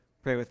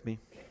Pray with me.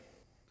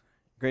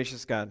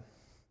 Gracious God,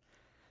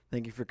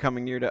 thank you for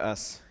coming near to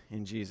us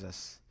in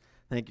Jesus.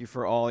 Thank you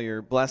for all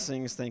your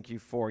blessings. Thank you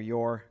for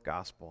your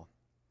gospel.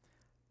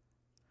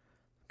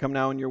 Come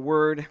now in your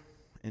word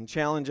and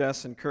challenge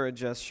us,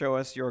 encourage us, show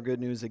us your good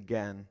news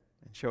again,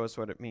 and show us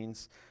what it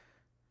means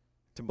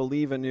to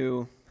believe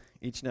anew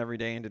each and every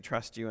day and to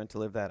trust you and to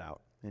live that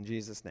out. In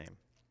Jesus' name,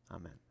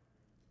 amen.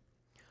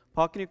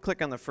 Paul, can you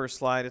click on the first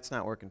slide? It's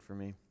not working for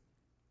me.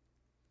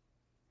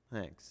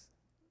 Thanks.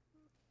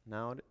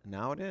 Now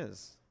it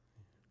is.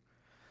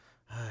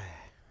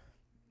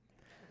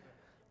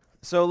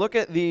 So look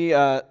at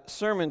the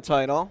sermon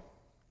title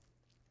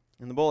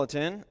in the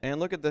bulletin and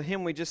look at the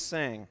hymn we just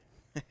sang.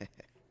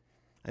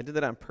 I did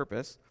that on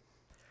purpose.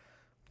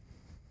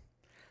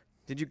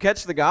 Did you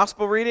catch the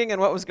gospel reading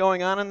and what was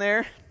going on in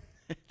there?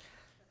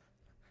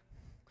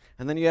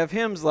 And then you have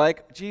hymns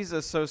like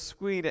Jesus so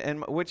sweet,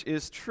 and which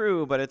is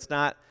true, but it's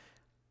not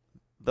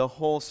the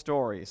whole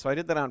story. So I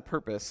did that on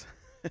purpose.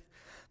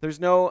 There's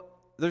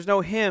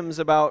no hymns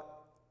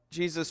about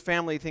Jesus'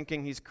 family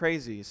thinking he's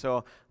crazy.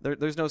 So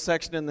there's no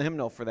section in the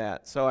hymnal for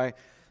that. So I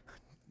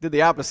did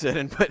the opposite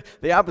and put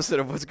the opposite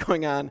of what's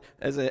going on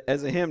as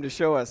a hymn to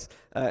show us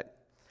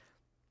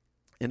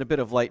in a bit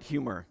of light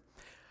humor.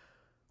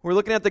 We're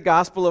looking at the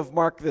Gospel of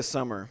Mark this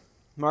summer.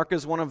 Mark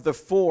is one of the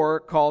four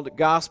called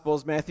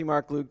Gospels, Matthew,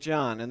 Mark, Luke,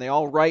 John, and they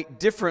all write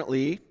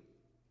differently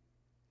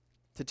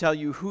to tell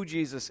you who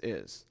Jesus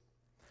is.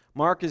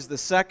 Mark is the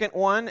second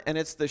one, and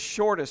it's the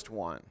shortest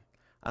one.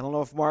 I don't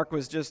know if Mark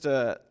was just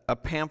a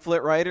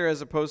pamphlet writer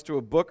as opposed to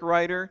a book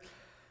writer,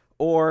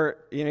 or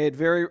he had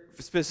very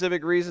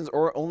specific reasons,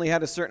 or only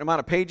had a certain amount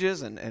of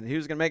pages, and he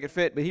was going to make it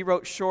fit, but he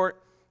wrote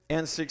short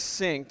and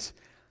succinct,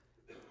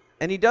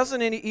 and he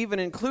doesn't even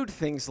include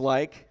things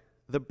like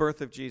the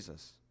birth of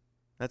Jesus.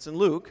 That's in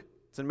Luke,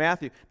 it's in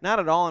Matthew, not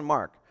at all in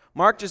Mark.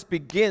 Mark just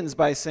begins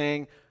by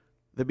saying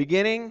the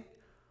beginning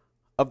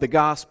of the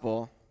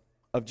gospel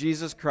of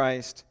Jesus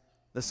Christ,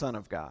 the Son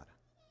of God.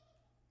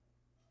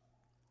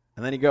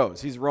 And then he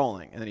goes, he's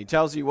rolling, and then he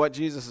tells you what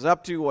Jesus is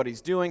up to, what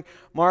he's doing.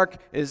 Mark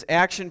is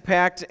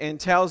action-packed and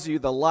tells you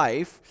the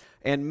life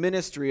and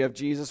ministry of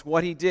Jesus,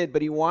 what he did,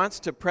 but he wants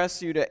to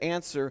press you to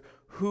answer,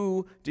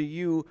 who do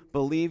you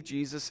believe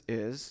Jesus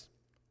is,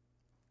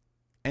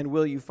 and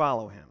will you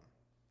follow him?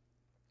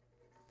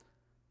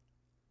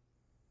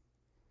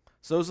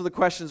 So those are the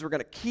questions we're going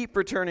to keep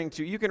returning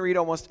to. You can read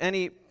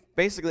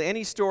basically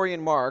any story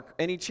in Mark,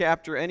 any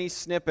chapter, any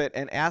snippet,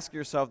 and ask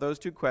yourself those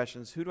two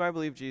questions. Who do I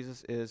believe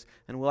Jesus is,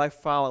 and will I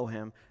follow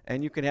him?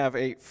 And you can have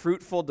a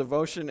fruitful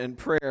devotion and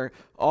prayer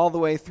all the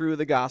way through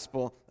the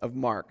Gospel of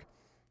Mark.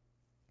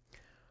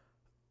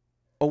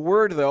 A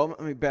word, though,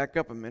 let me back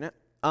up a minute,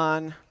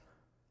 on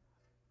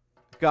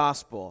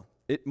gospel.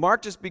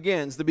 Mark just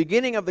begins, the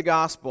beginning of the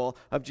gospel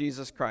of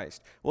Jesus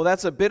Christ. Well,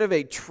 that's a bit of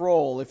a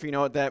troll, if you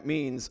know what that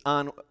means,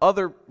 on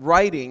other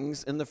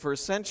writings in the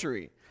first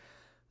century.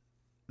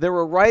 There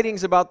were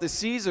writings about the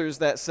Caesars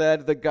that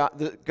said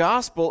the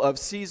gospel of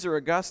Caesar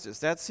Augustus.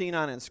 That's seen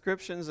on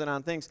inscriptions and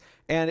on things.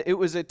 And it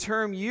was a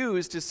term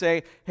used to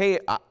say, hey,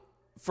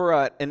 for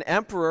an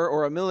emperor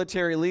or a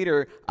military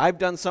leader, I've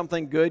done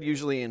something good,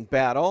 usually in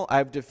battle.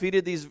 I've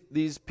defeated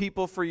these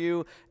people for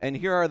you, and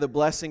here are the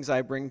blessings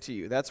I bring to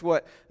you. That's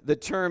what the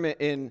term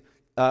in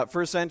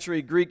first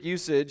century Greek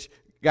usage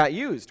got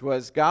used,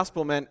 was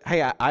gospel meant,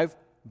 hey, I've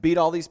beat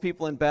all these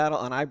people in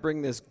battle, and I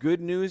bring this good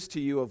news to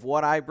you of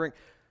what I bring.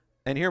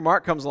 And here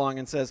Mark comes along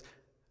and says,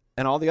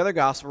 and all the other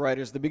gospel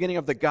writers, the beginning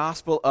of the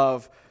gospel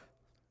of,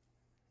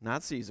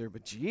 not Caesar,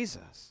 but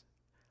Jesus.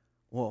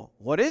 Well,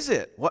 what is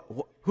it?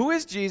 Who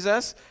is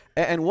Jesus,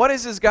 and what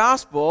is his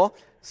gospel?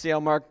 See how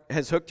Mark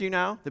has hooked you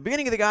now? The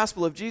beginning of the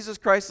gospel of Jesus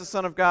Christ, the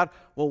Son of God.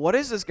 Well, what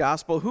is this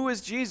gospel? Who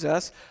is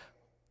Jesus?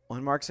 Well,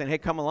 and Mark's saying, hey,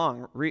 come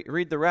along,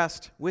 read the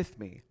rest with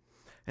me.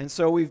 And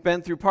so we've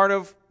been through part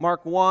of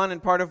Mark 1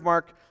 and part of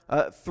Mark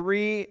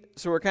 3,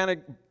 so we're kind of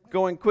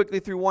going quickly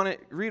through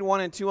read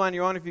 1 and 2 on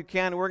your own if you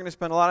can. We're going to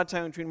spend a lot of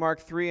time between Mark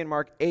 3 and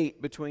Mark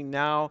 8 between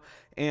now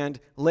and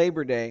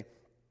Labor Day.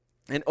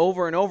 And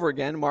over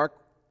again, Mark,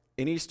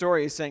 in each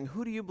story, is saying,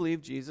 who do you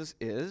believe Jesus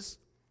is?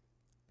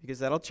 Because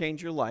that'll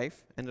change your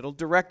life, and it'll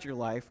direct your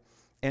life.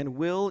 And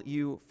will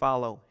you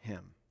follow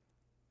him?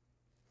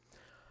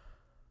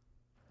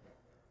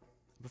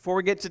 Before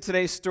we get to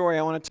today's story,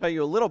 I want to tell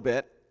you a little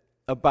bit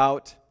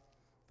about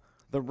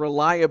the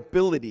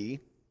reliability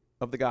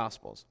of the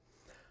Gospels.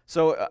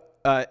 So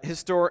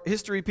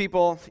history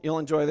people, you'll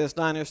enjoy this.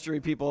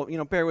 Non-history people,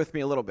 bear with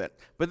me a little bit.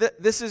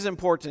 But this is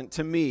important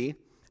to me,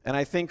 and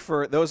I think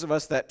for those of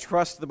us that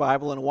trust the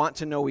Bible and want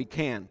to know we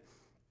can.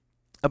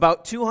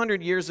 About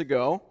 200 years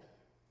ago,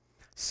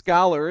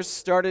 scholars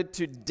started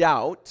to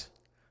doubt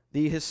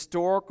the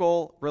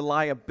historical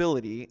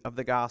reliability of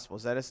the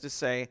Gospels. That is to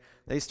say,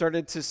 they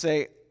started to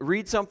say,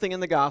 read something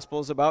in the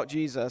Gospels about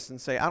Jesus and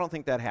say, I don't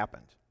think that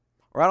happened.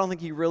 Or I don't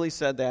think he really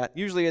said that.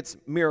 Usually it's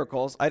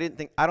miracles. I don't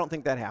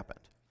think that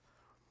happened.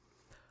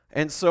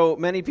 And so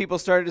many people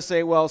started to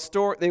say, well,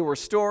 they were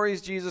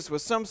stories. Jesus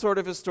was some sort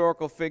of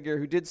historical figure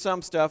who did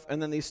some stuff,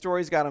 and then these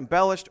stories got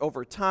embellished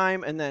over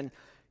time, and then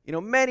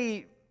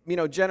many,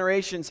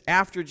 generations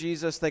after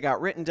Jesus, they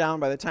got written down.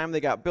 By the time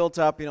they got built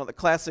up, the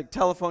classic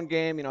telephone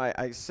game,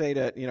 I say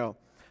to,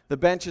 the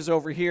bench is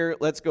over here,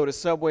 let's go to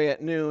Subway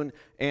at noon,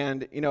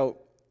 and,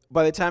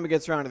 by the time it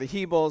gets around to the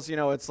Hebels,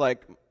 it's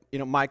like,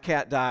 my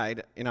cat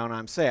died, and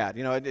I'm sad.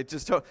 It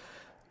just...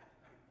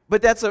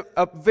 But that's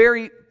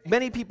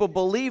many people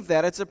believe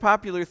that. It's a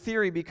popular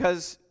theory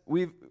because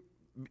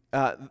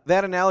that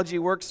analogy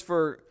works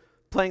for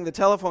playing the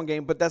telephone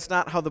game, but that's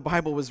not how the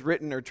Bible was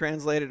written or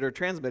translated or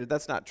transmitted.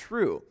 That's not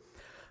true.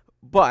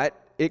 But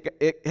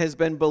it has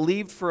been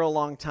believed for a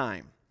long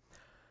time,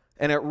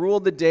 and it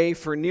ruled the day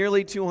for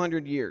nearly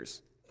 200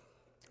 years.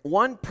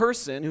 One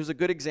person who's a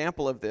good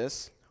example of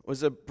this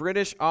was a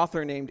British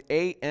author named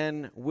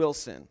A.N.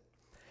 Wilson.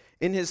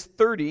 In his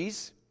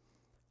 30s,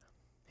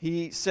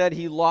 he said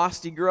he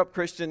grew up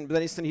Christian, but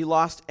then he said he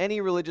lost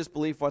any religious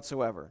belief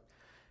whatsoever.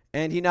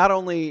 And he not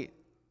only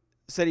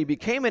said he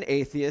became an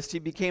atheist, he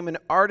became an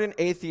ardent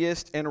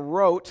atheist and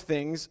wrote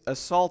things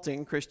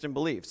assaulting Christian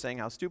belief, saying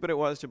how stupid it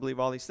was to believe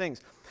all these things.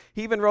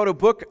 He even wrote a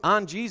book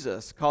on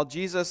Jesus called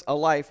Jesus, A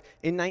Life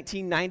in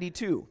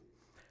 1992.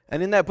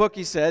 And in that book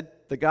he said,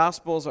 the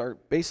Gospels are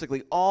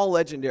basically all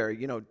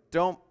legendary.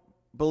 Don't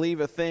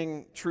believe a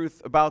thing,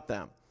 truth about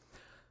them.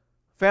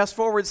 Fast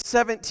forward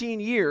 17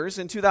 years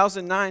in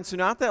 2009, so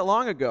not that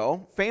long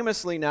ago,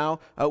 famously now,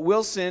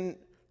 Wilson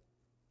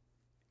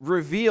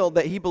revealed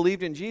that he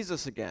believed in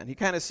Jesus again. He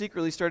kind of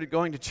secretly started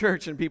going to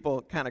church, and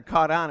people kind of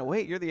caught on.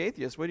 Wait, you're the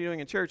atheist. What are you doing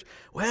in church?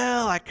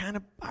 Well, I kind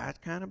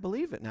of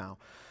believe it now.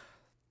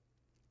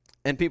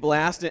 And people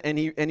asked it, and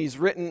he's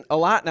written a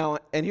lot now.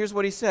 And here's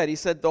what he said. He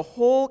said, the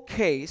whole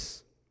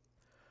case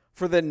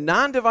for the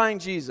non-divine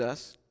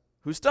Jesus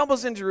who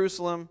stumbles in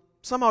Jerusalem,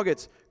 somehow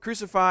gets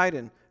crucified,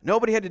 and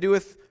nobody having to do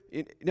with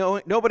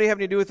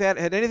that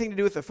had anything to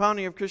do with the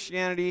founding of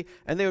Christianity,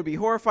 and they would be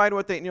horrified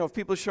if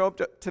people show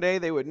up today,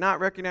 they would not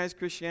recognize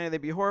Christianity,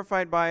 they'd be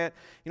horrified by it.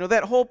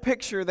 That whole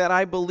picture that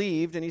I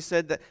believed, and he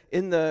said that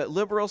in the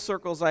liberal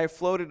circles I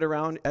floated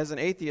around as an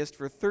atheist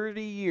for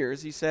 30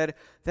 years, he said,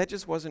 that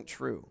just wasn't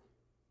true.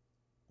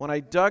 When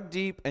I dug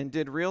deep and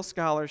did real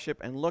scholarship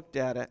and looked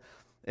at it,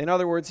 in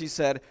other words, he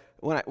said,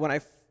 when I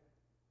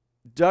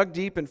dug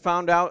deep and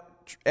found out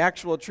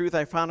actual truth,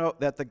 I found out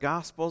that the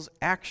Gospels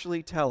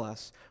actually tell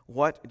us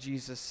what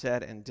Jesus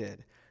said and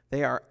did.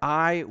 They are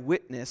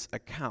eyewitness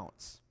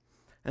accounts.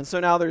 And so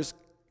now there's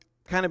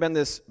kind of been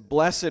this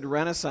blessed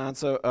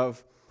renaissance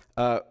of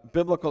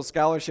biblical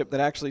scholarship that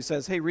actually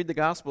says, hey, read the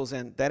Gospels,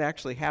 and that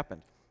actually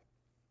happened.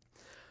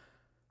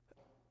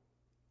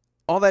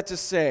 All that to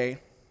say,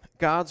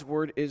 God's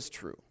Word is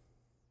true.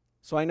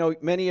 So I know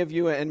many of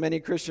you and many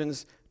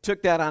Christians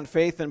took that on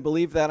faith and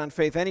believe that on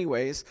faith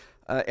anyways,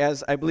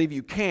 as I believe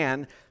you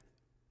can.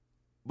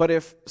 But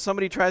if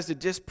somebody tries to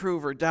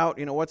disprove or doubt,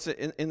 what's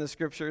in the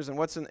Scriptures and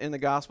what's in the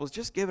Gospels,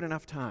 just give it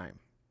enough time.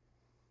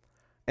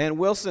 And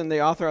Wilson,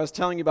 the author I was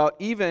telling you about,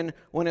 even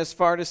went as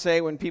far to say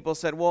when people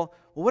said, well,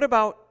 what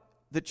about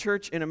the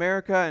church in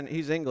America? And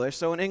he's English,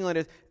 so in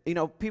England,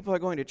 people are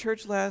going to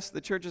church less, the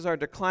churches are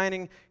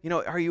declining,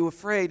 are you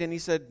afraid? And he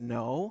said,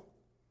 no.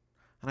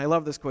 And I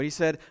love this quote. He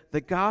said, the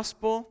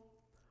gospel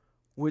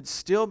would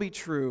still be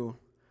true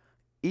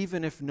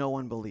even if no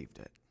one believed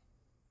it.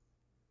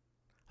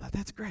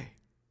 That's great.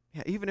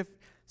 Yeah,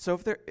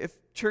 if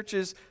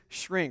churches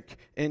shrink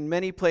in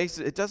many places,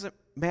 it doesn't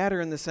matter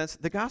in the sense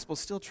the gospel is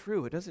still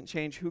true. It doesn't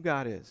change who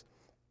God is.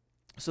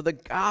 So the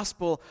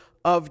gospel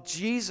of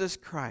Jesus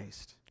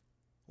Christ,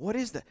 what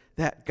is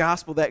that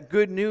gospel, that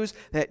good news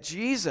that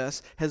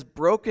Jesus has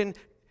broken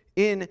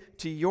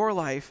into your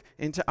life,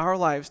 into our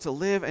lives, to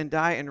live and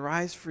die and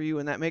rise for you,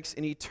 and that makes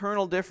an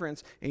eternal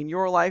difference in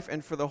your life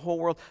and for the whole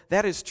world.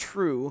 That is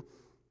true,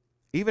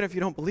 even if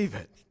you don't believe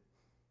it.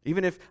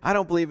 Even if I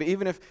don't believe it,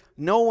 even if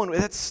no one,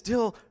 that's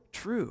still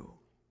true.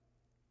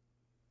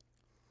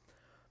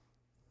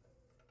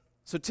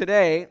 So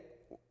today,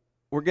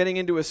 we're getting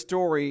into a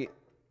story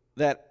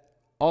that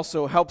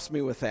also helps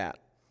me with that.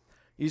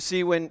 You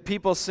see, when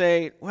people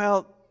say,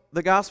 well,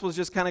 the gospel's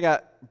just kind of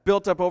got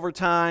built up over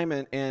time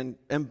and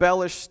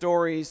embellished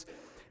stories.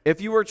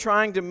 If you were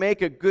trying to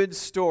make a good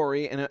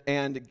story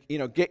and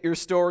get your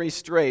story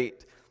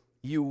straight,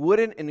 you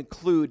wouldn't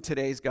include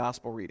today's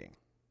gospel reading.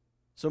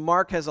 So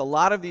Mark has a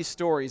lot of these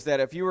stories that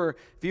if you were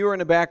in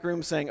the back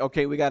room saying,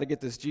 okay, we got to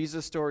get this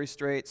Jesus story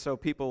straight so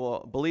people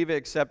will believe it,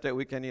 accept it,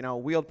 we can,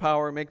 wield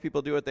power, make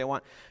people do what they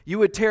want, you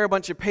would tear a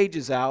bunch of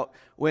pages out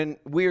when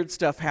weird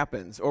stuff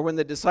happens or when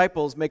the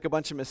disciples make a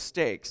bunch of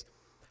mistakes.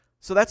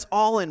 So that's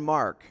all in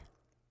Mark.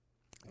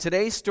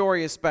 Today's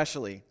story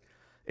especially,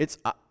 it's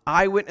an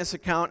eyewitness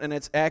account and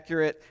it's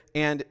accurate,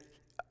 and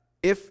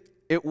if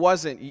it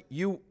wasn't,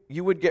 you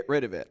would get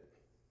rid of it.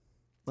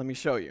 Let me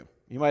show you.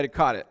 You might have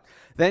caught it.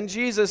 Then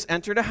Jesus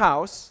entered a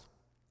house,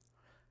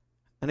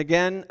 and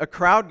again a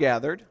crowd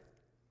gathered,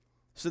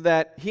 so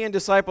that he and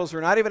disciples were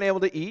not even able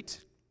to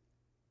eat.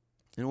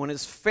 And when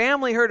his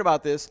family heard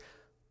about this,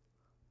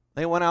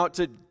 they went out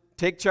to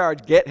take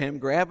charge, get him,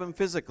 grab him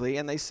physically,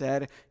 and they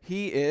said,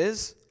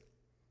 he's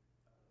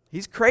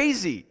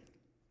crazy.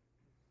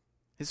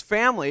 His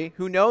family,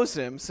 who knows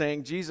him,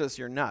 saying, Jesus,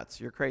 you're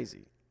nuts, you're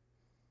crazy.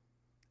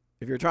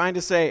 If you're trying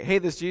to say, hey,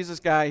 this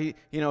Jesus guy,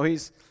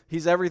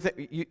 he's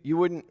everything, you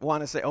wouldn't want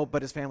to say, oh,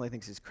 but his family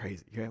thinks he's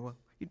crazy. Okay, well,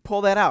 you'd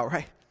pull that out,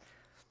 right?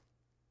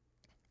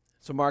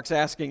 So Mark's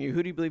asking you,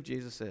 who do you believe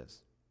Jesus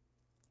is?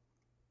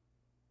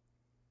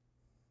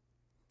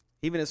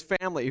 Even his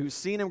family, who's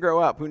seen him grow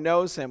up, who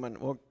knows him, and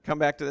we'll come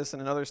back to this in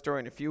another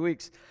story in a few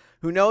weeks,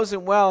 who knows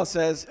him well,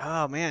 says,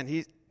 oh man,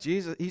 he's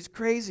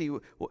crazy.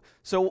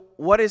 So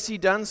what has he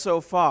done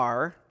so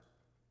far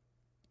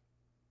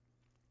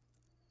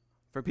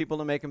for people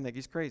to make him think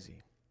he's crazy?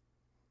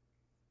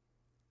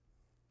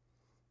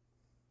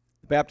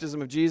 The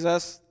baptism of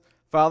Jesus,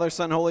 Father,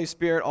 Son, Holy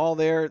Spirit, all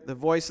there, the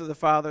voice of the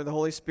Father, the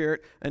Holy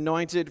Spirit,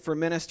 anointed for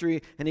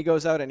ministry, and he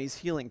goes out and he's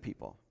healing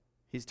people.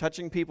 He's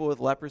touching people with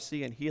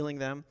leprosy and healing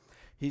them.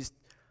 He's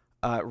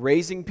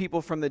raising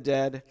people from the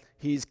dead.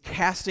 He's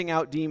casting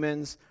out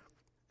demons.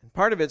 And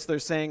part of it's they're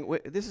saying,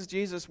 this is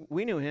Jesus.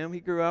 We knew him.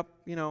 He grew up,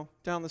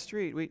 down the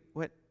street.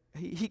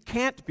 He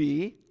can't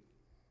be.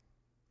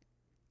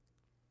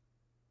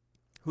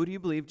 Who do you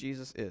believe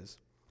Jesus is?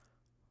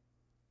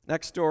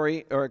 Next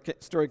story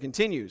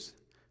continues.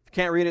 If you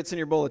can't read it, it's in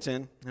your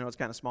bulletin. It's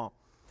kind of small.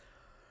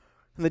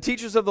 And the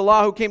teachers of the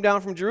law who came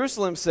down from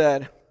Jerusalem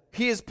said,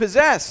 he is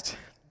possessed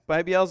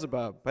by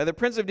Beelzebub. By the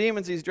prince of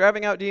demons, he's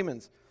driving out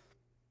demons.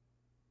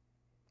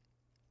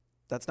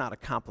 That's not a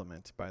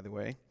compliment, by the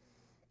way.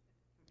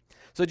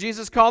 So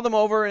Jesus called them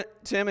over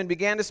to him and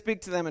began to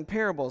speak to them in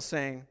parables,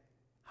 saying,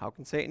 how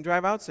can Satan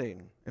drive out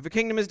Satan? If a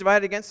kingdom is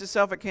divided against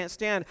itself, it can't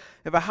stand.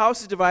 If a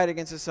house is divided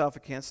against itself,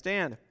 it can't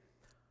stand.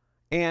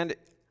 And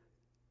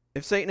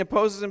if Satan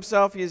opposes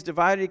himself, he is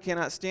divided, he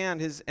cannot stand.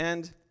 His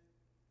end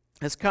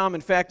has come.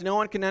 In fact, no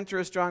one can enter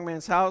a strong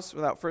man's house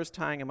without first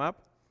tying him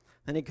up.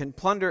 Then he can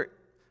plunder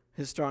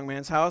his strong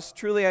man's house.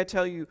 Truly, I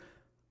tell you,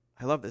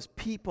 I love this,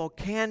 people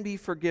can be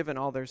forgiven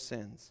all their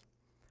sins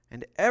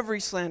and every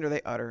slander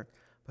they utter,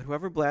 but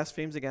whoever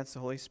blasphemes against the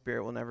Holy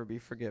Spirit will never be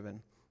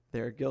forgiven. They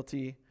are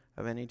guilty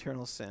of an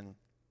eternal sin.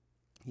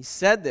 He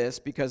said this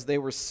because they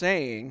were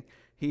saying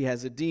he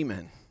has a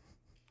demon.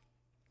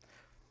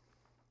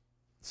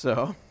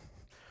 So,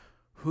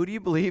 who do you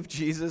believe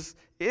Jesus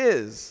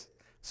is?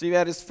 So you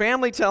had his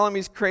family tell him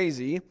he's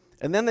crazy,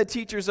 and then the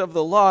teachers of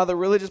the law, the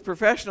religious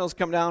professionals,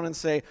 come down and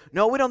say,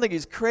 no, we don't think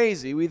he's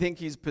crazy, we think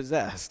he's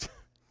possessed.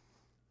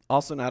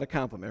 Also not a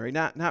compliment,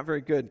 right? Not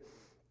very good.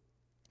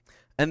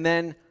 And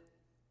then,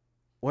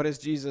 what does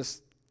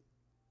Jesus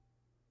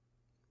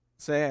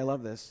say? I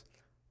love this.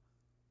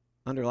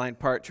 Underlined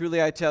part, truly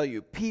I tell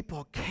you,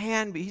 people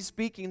can be, he's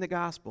speaking the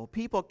gospel,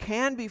 people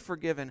can be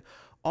forgiven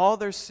all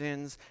their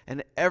sins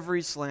and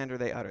every slander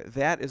they utter.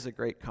 That is a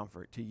great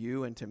comfort to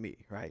you and to me,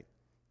 right?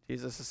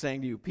 Jesus is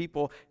saying to you,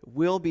 people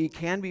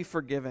can be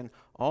forgiven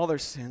all their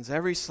sins,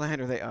 every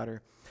slander they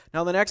utter.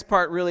 Now the next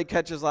part really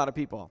catches a lot of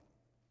people,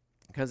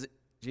 because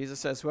Jesus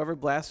says, whoever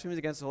blasphemes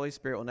against the Holy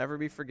Spirit will never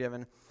be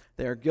forgiven.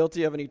 They are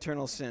guilty of an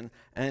eternal sin.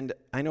 And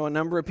I know a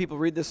number of people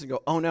read this and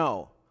go, oh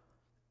no,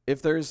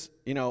 if there's,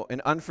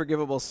 an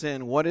unforgivable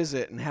sin, what is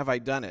it, and have I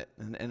done it?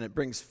 And it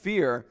brings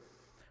fear.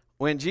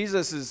 When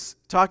Jesus is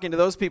talking to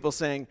those people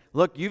saying,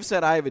 look, you've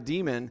said I have a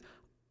demon.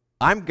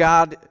 I'm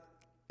God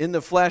in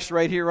the flesh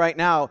right here, right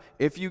now.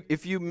 If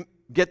you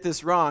get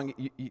this wrong,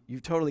 you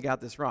totally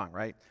got this wrong,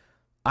 right?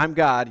 I'm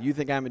God. You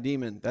think I'm a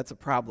demon. That's a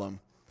problem.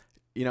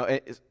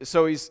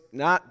 So he's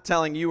not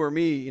telling you or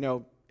me,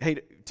 hey,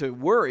 to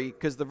worry,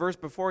 because the verse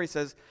before he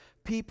says,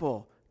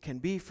 people can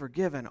be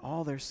forgiven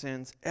all their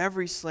sins,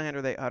 every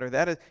slander they utter.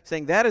 That is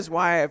saying, that is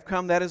why I have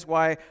come, that is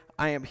why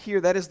I am here,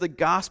 that is the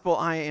gospel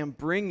I am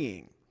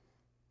bringing.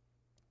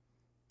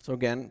 So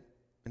again,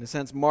 in a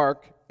sense,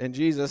 Mark and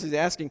Jesus is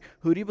asking,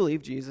 who do you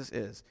believe Jesus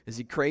is? Is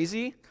he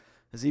crazy?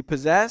 Is he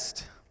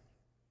possessed?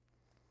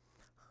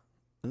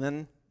 And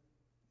then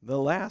the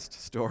last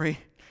story,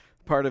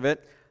 part of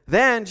it,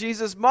 then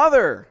Jesus'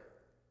 mother,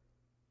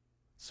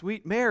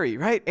 sweet Mary,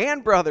 right?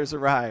 And brothers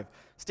arrive.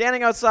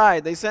 Standing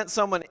outside, they sent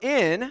someone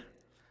in.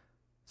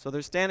 So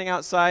they're standing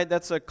outside.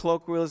 That's a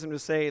colloquialism to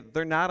say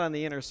they're not on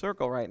the inner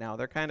circle right now.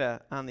 They're kind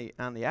of on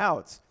the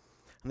outs.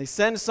 And they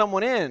send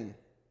someone in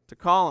to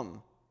call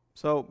him.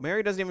 So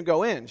Mary doesn't even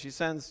go in. She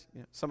sends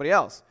somebody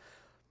else.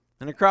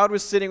 And a crowd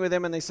was sitting with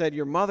him, and they said,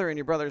 your mother and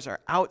your brothers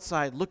are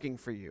outside looking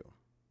for you.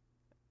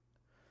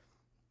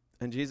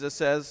 And Jesus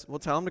says, well,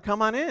 tell them to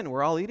come on in.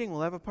 We're all eating.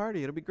 We'll have a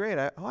party. It'll be great.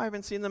 I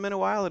haven't seen them in a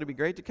while. It'll be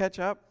great to catch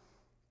up.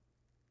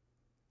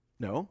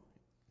 No.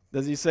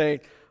 Does he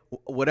say,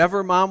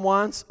 whatever mom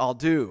wants, I'll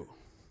do?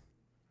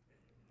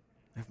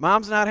 If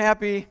mom's not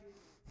happy,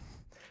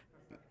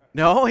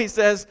 no, he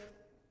says,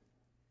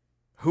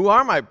 who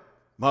are my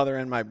mother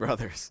and my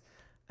brothers?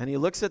 And he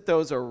looks at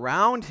those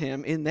around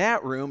him in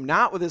that room,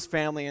 not with his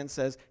family, and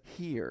says,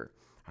 here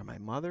are my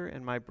mother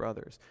and my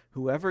brothers.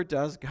 Whoever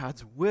does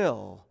God's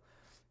will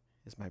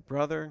is my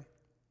brother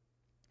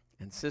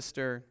and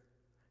sister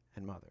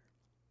and mother.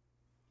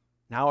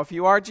 Now, if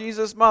you are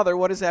Jesus' mother,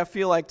 what does that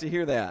feel like to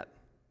hear that?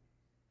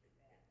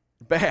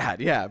 Bad,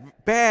 yeah,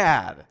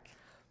 bad.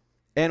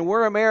 And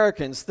we're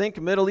Americans. Think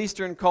Middle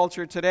Eastern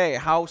culture today,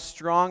 how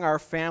strong our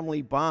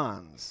family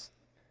bonds.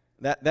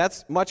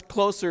 That's much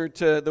closer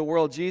to the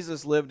world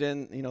Jesus lived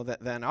in,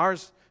 than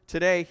ours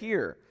today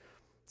here.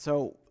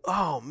 So,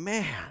 oh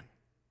man.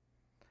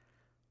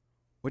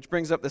 Which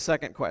brings up the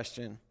second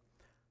question.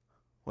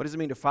 What does it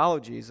mean to follow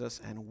Jesus,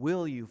 and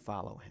will you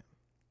follow him?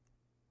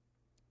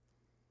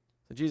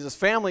 So Jesus'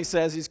 family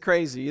says he's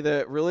crazy.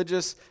 The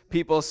religious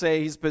people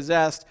say he's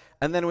possessed.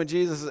 And then when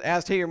Jesus is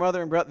asked, hey, your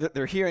mother and brother,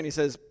 they're here, and he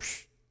says,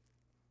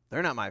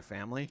 they're not my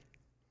family.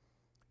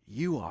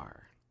 You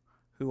are,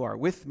 who are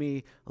with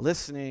me,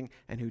 listening,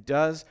 and who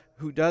does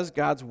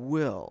God's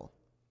will.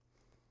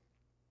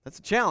 That's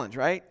a challenge,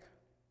 right?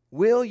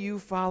 Will you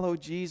follow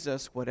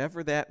Jesus,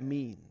 whatever that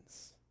means?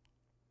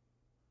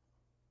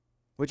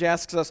 Which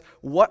asks us,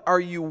 what are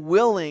you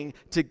willing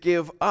to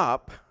give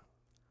up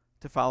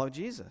to follow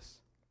Jesus?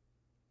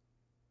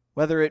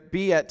 Whether it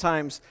be at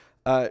times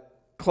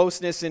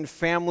closeness in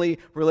family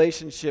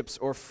relationships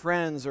or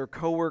friends or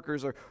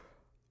coworkers, or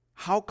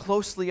how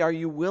closely are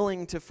you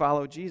willing to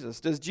follow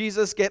Jesus? Does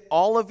Jesus get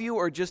all of you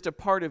or just a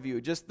part of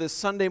you? Just the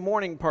Sunday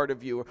morning part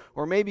of you?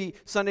 Or maybe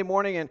Sunday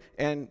morning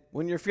and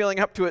when you're feeling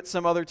up to it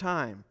some other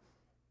time?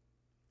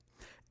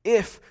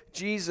 If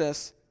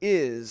Jesus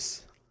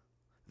is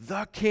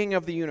the King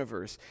of the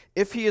universe,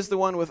 if he is the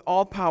one with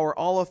all power,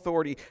 all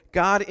authority,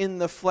 God in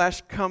the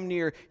flesh come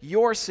near,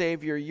 your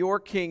Savior, your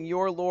King,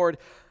 your Lord,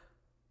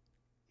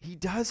 he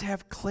does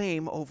have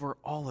claim over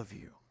all of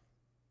you.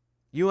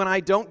 You and I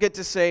don't get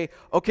to say,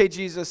 okay,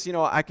 Jesus,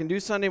 I can do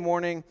Sunday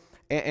morning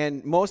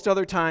and most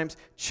other times,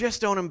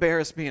 just don't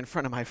embarrass me in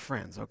front of my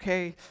friends,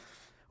 okay?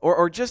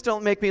 Or just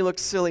don't make me look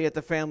silly at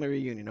the family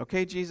reunion,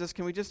 okay, Jesus?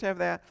 Can we just have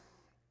that?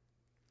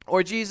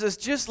 Or Jesus,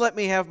 just let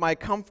me have my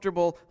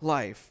comfortable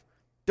life.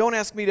 Don't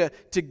ask me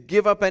to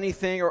give up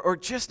anything or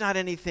just not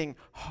anything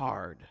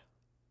hard.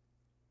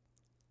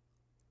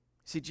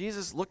 See,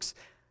 Jesus looks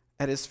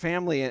at his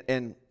family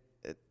and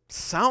it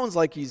sounds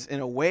like he's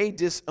in a way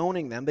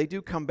disowning them. They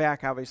do come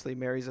back, obviously.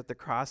 Mary's at the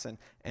cross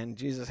and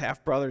Jesus'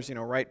 half-brothers,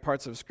 write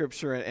parts of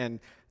Scripture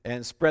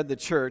and spread the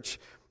church.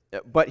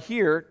 But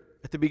here,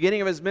 at the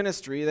beginning of his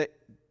ministry,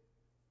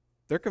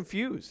 they're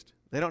confused.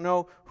 They don't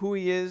know who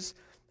he is.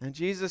 And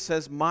Jesus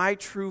says, my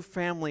true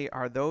family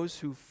are those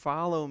who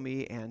follow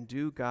me and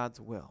do God's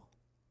will.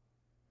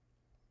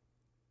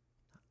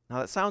 Now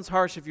that sounds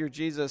harsh if you're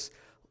Jesus'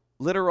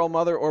 literal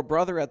mother or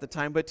brother at the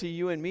time, but to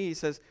you and me, he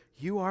says,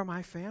 you are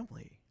my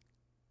family.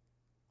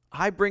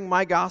 I bring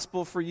my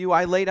gospel for you,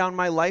 I lay down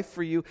my life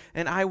for you,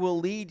 and I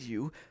will lead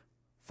you.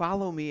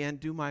 Follow me and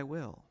do my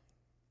will.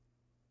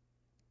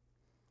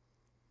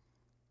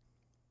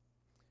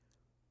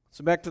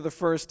 So back to the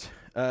first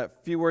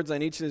few words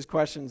on each of these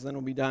questions, then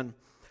we'll be done.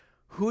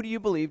 Who do you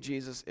believe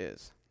Jesus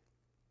is?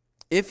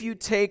 If you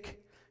take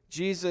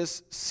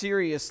Jesus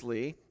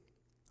seriously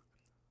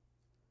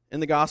in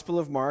the Gospel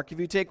of Mark, if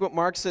you take what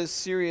Mark says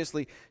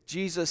seriously,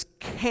 Jesus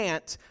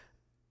can't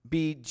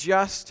be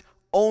just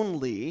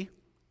only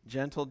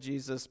gentle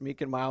Jesus,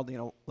 meek and mild,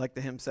 like the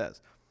hymn says.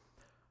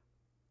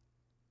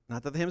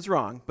 Not that the hymn's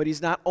wrong, but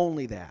he's not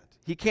only that.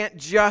 He can't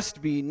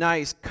just be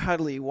nice,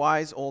 cuddly,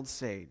 wise old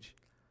sage.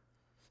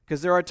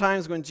 Because there are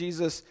times when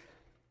Jesus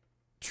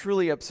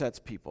truly upsets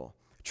people.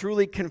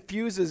 Truly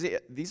confuses.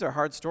 These are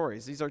hard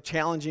stories. These are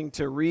challenging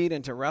to read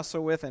and to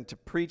wrestle with and to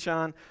preach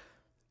on.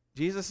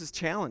 Jesus is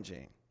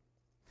challenging.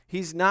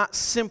 He's not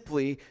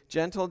simply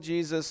gentle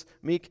Jesus,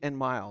 meek and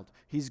mild.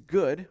 He's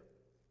good.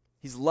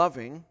 He's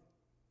loving.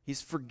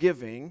 He's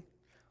forgiving.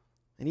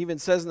 And he even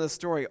says in the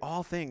story,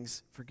 all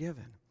things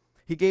forgiven.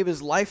 He gave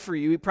his life for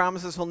you. He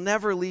promises he'll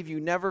never leave you,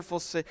 never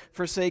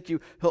forsake you.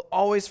 He'll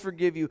always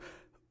forgive you.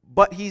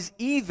 But he's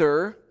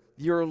either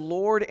your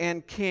Lord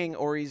and King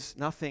or he's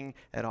nothing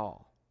at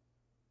all.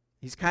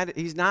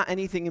 He's not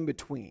anything in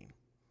between.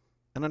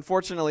 And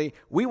unfortunately,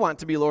 we want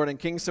to be Lord and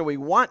King, so we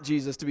want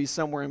Jesus to be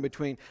somewhere in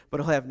between, but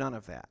he'll have none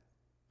of that.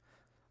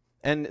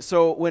 And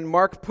so when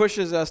Mark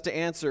pushes us to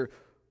answer,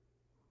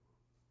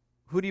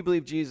 who do you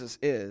believe Jesus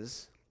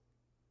is?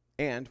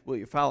 And will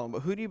you follow him?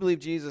 But who do you believe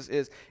Jesus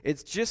is?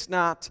 It's just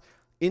not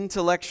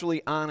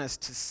intellectually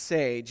honest to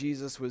say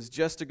Jesus was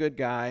just a good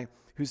guy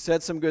who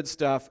said some good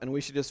stuff and we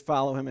should just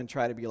follow him and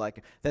try to be like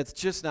him. That's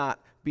just not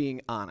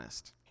being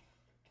honest.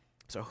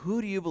 So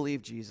who do you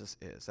believe Jesus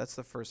is? That's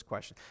the first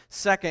question.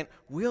 Second,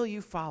 will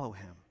you follow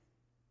him?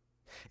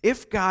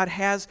 If God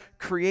has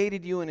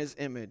created you in his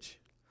image,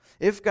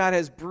 if God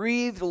has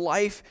breathed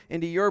life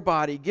into your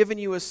body, given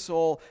you a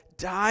soul,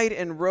 died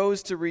and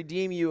rose to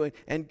redeem you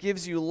and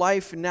gives you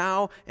life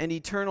now and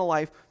eternal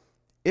life,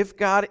 if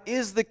God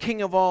is the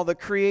King of all, the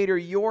Creator,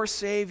 your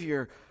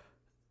Savior,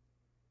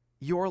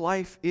 your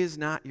life is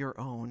not your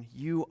own.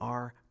 You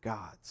are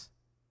God's.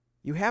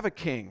 You have a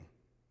king.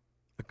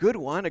 A good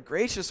one, a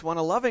gracious one,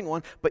 a loving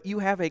one, but you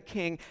have a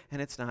king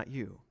and it's not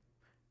you.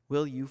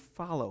 Will you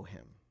follow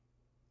him?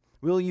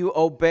 Will you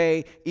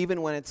obey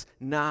even when it's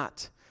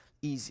not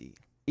easy?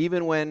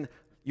 Even when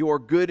your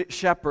good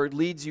shepherd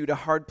leads you to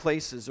hard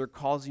places or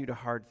calls you to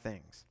hard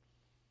things?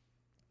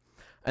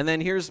 And then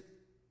here's,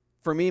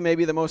 for me,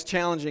 maybe the most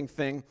challenging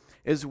thing.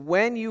 is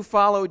when you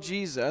follow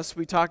Jesus,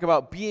 we talk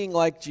about being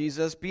like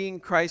Jesus, being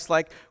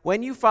Christ-like.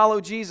 When you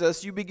follow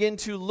Jesus, you begin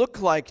to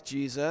look like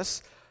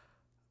Jesus.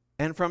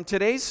 And from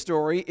today's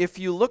story, if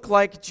you look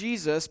like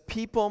Jesus,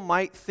 people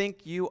might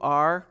think you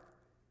are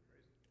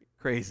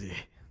crazy.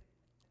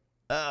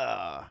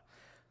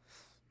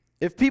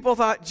 If people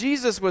thought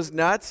Jesus was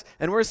nuts,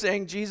 and we're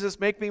saying, Jesus,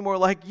 make me more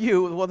like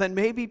you, well, then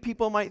maybe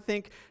people might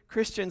think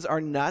Christians are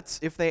nuts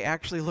if they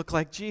actually look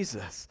like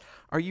Jesus.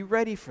 Are you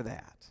ready for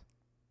that?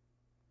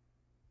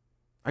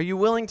 Are you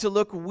willing to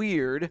look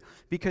weird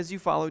because you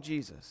follow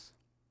Jesus?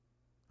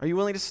 Are you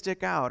willing to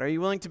stick out? Are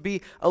you willing to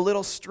be a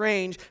little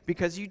strange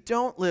because you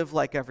don't live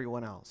like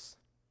everyone else?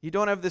 You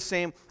don't have the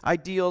same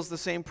ideals, the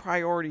same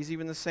priorities,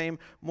 even the same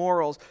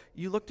morals.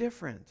 You look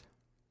different.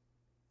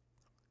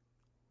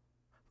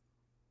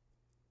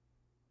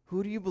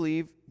 Who do you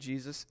believe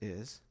Jesus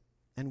is?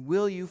 And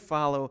will you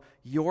follow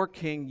your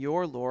King,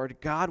 your Lord,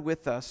 God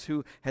with us,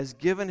 who has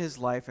given his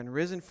life and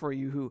risen for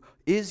you, who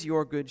is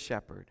your good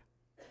shepherd?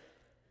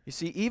 You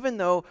see, even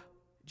though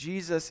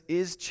Jesus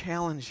is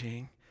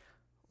challenging,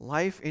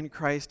 life in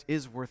Christ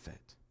is worth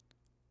it.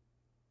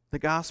 The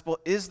gospel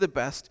is the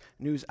best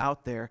news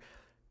out there.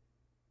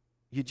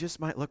 You just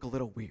might look a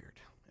little weird,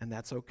 and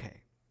that's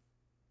okay.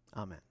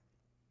 Amen.